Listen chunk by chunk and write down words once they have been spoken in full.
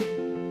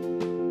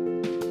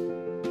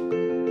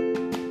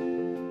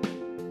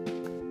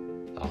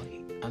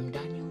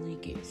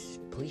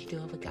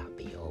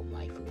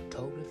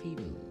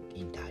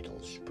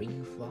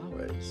Spring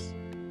Flowers,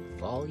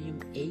 Volume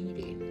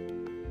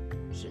 18,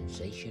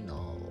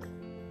 Sensational.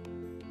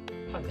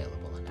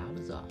 Available on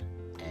Amazon,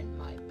 and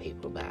my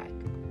paperback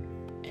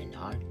and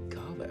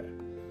hardcover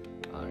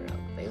are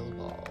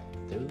available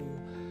through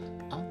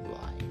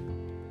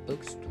online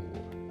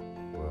bookstore.